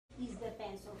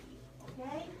tensor here.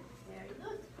 Okay? Very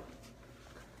good.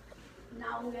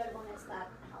 Now we are going to start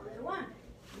another one.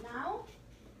 Now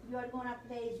you are going to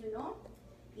place,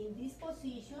 in this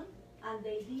position, and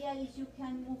the idea is you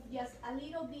can move just a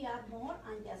little bit more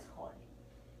and just hold.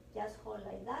 Just hold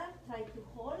like that. Try to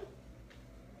hold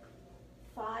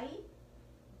 5,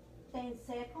 10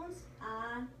 seconds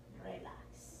and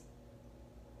relax.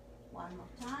 One more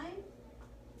time.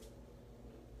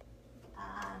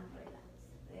 And relax.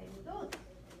 Very good.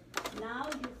 Now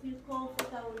you feel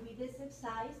comfortable with this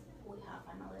exercise. We have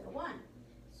another one.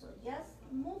 So just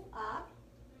move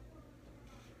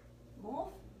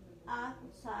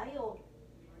outside or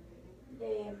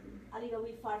a little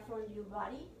bit far from your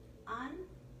body and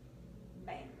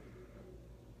bend.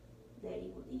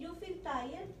 Very good. If you feel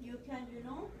tired, you can,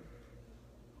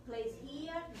 place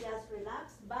here, just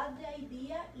relax. But the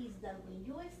idea is that when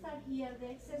you start here the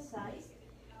exercise,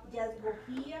 just go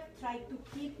here, try to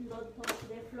keep not touch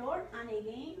the floor, and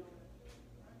again,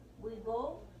 we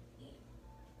go in.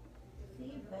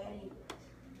 See, very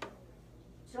good.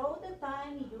 Through the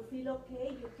time, if you feel okay,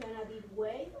 you can add it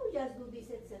weight or just do this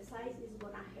exercise, it's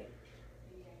gonna help.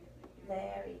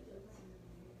 Very good.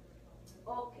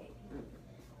 Okay,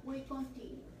 we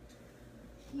continue.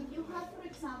 If you have, for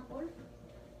example,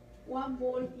 one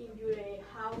ball in your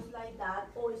house like that,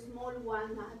 or a small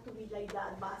one, not to be like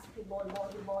that, basketball,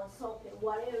 volleyball, soccer,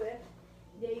 whatever,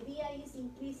 the idea is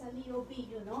increase a little bit,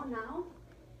 now,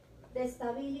 the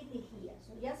stability here.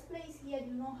 So just place here,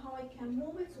 how I can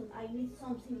move it, so I need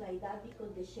something like that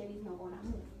because the shell is not gonna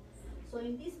move. So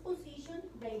in this position,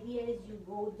 the idea is you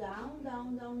go down,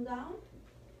 down, down, down,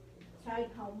 try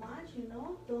how much,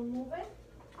 don't move it,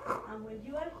 and when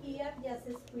you are here,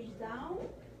 just squeeze down,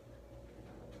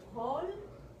 hold,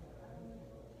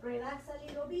 relax a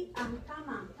little bit, and come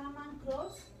on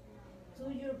close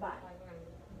to your body.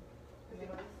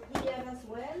 Here as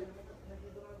well,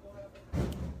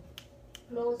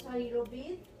 close a little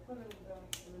bit,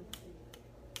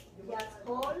 just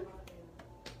hold,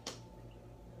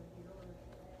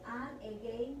 and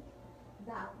again,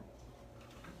 down.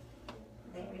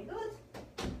 Very good,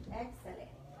 excellent.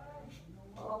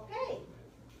 Okay.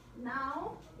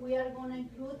 Now we are going to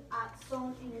include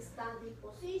some in a standing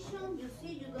position. You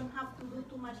see, you don't have to do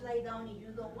too much lie down if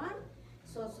you don't want.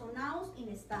 So now in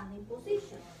a standing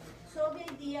position. So the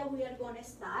idea we are going to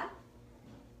start.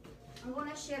 I'm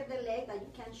going to share the leg that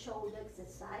you can show the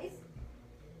exercise.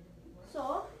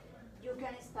 So you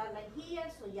can start like here.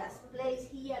 So just place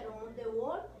here on the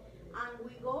wall, and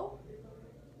we go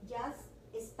just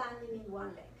standing in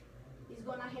one leg. It's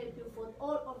going to help you for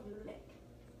all of your legs.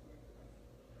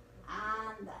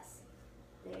 And that's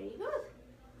it. Very good.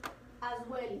 As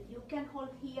well, if you can hold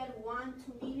here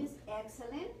 1-2 minutes,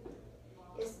 excellent.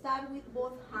 Start with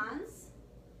both hands.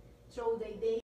 Throw the